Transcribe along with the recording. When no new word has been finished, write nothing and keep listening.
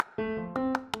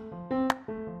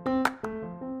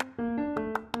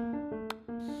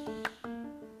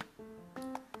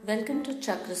Welcome to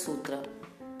Chakra Sutra.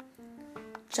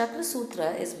 Chakra Sutra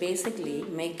is basically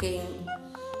making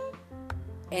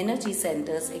energy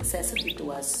centers accessible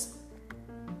to us.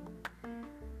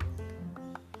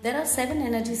 There are 7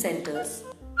 energy centers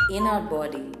in our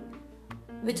body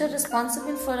which are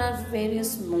responsible for our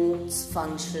various moods,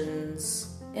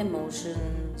 functions,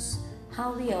 emotions,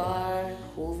 how we are,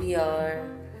 who we are.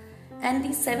 And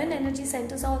these 7 energy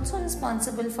centers are also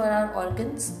responsible for our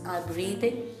organs, our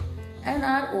breathing, and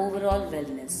our overall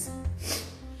wellness.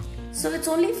 So it's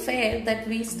only fair that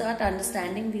we start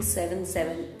understanding these 7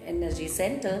 energy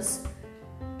centers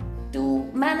to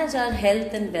manage our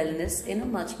health and wellness in a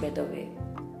much better way.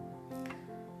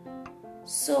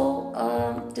 So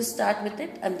to start with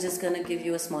it, I'm just going to give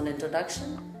you a small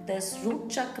introduction. There's root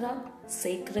chakra,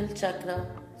 sacral chakra,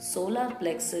 solar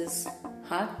plexus,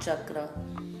 heart chakra,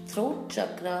 throat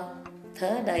chakra,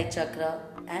 third eye chakra,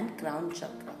 and crown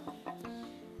chakra.